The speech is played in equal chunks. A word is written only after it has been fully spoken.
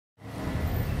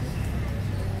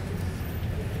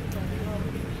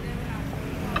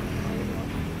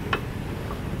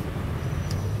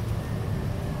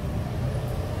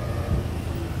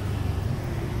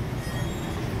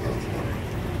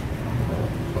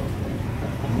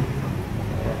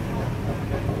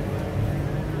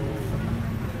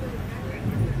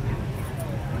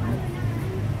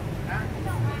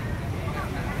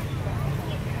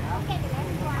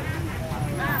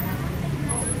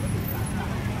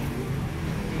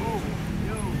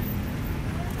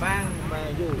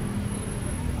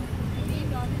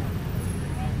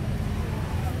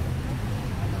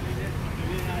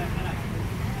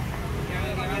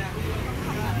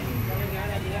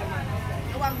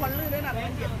คนลื่นด้วยนะมั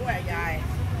นเหยียบกล้วยยาย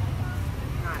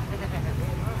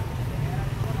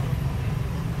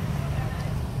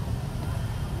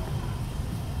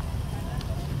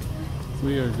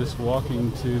We are just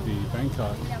walking to the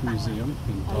Bangkok Museum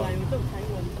in Thailand.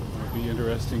 It'll be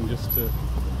interesting just to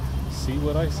see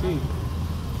what I see.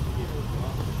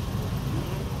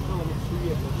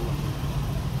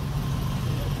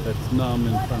 That's Nam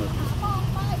in front of me.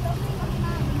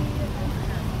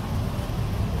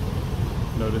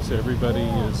 Notice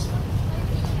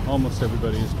almost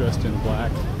everybody is dressed in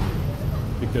black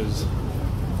because,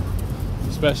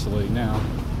 especially now,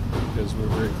 because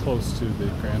we're very close to the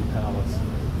Grand Palace,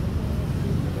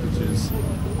 which is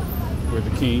where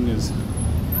the king is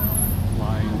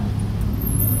lying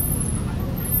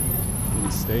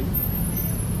in state.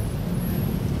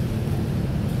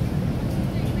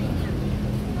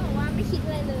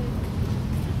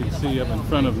 You can see up in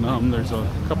front of Nam, there's a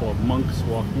couple of monks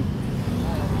walking.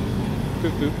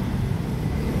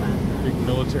 Big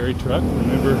military truck.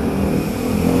 Remember,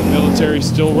 the military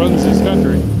still runs this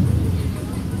country.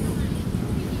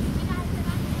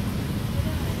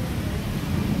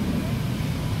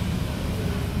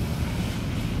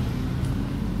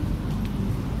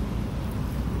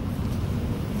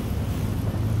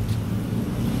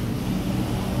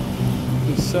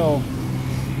 They sell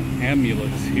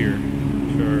amulets here,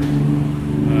 which are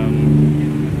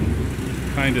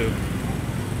kind of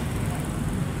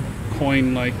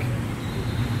coin-like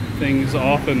things,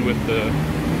 often with the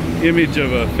image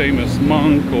of a famous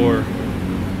monk or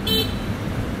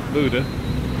Buddha,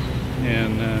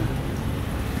 and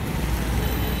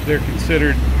they're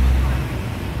considered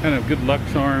kind of good luck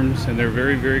charms, and they're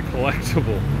very, very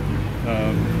collectible.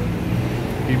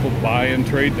 People buy and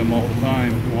trade them all the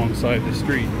time alongside the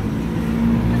street,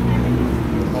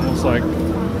 almost like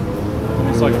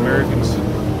Americans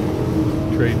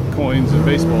trade coins and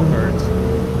baseball cards.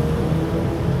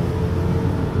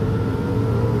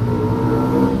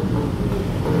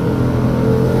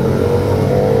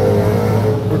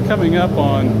 Coming up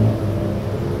on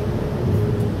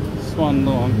Swan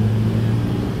Long,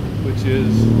 which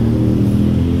is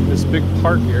this big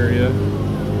park area,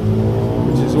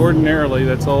 which is ordinarily,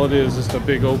 that's all it is, just a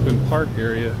big open park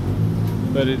area,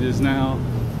 but it is now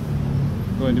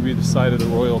going to be the site of the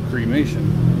royal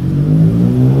cremation.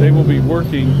 They will be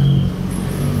working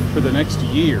for the next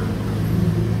year,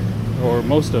 or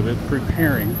most of it,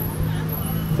 preparing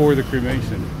for the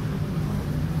cremation,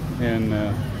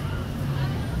 and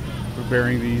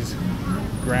preparing these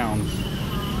grounds.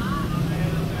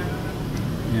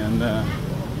 And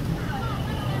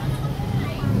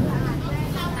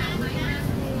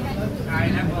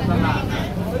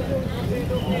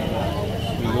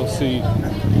you'll see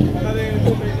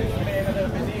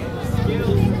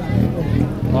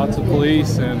lots of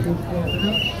police and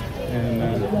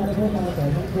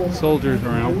soldiers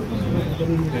around,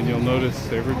 and you'll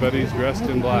notice everybody's dressed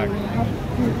in black.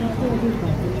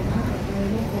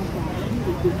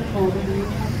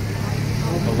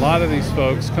 A lot of these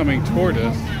folks coming toward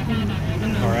us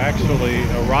are actually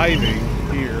arriving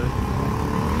here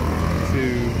to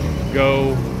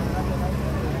go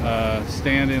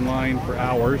stand in line for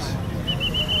hours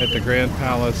at the Grand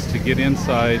Palace to get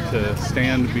inside to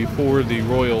stand before the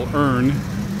royal urn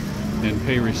and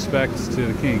pay respects to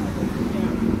the king.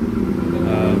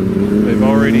 They've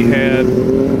already had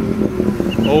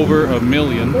over 1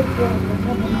 million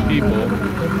people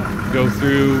go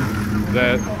through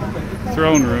that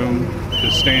throne room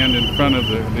to stand in front of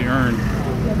the urn.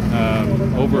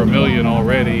 Over 1 million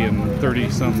already in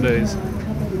 30-some days.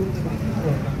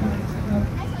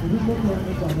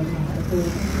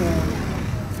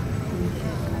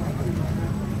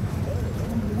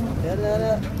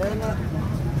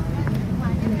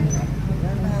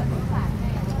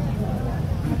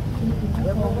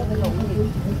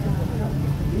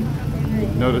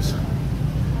 Notice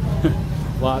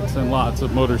lots and lots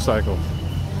of motorcycles.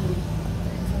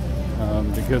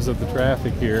 Because of the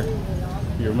traffic here,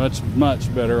 you're much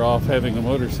better off having a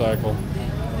motorcycle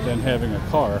than having a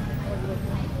car.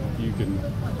 You can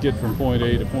get from point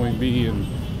A to point B in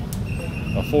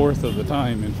a fourth of the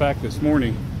time. In fact, this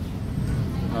morning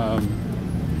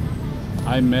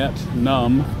I met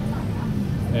Num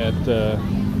at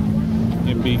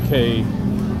MBK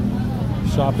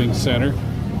shopping center,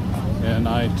 and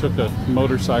I took a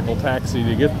motorcycle taxi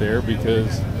to get there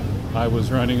because I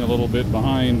was running a little bit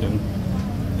behind and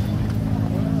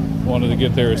wanted to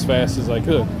get there as fast as I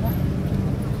could.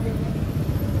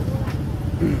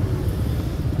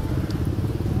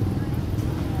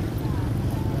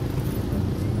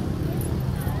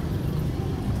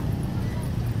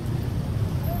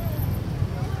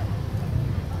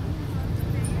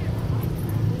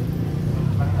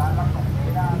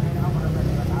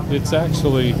 it's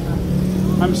actually,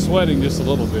 I'm sweating just a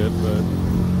little bit, but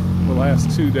the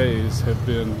last 2 days have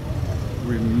been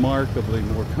remarkably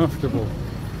more comfortable.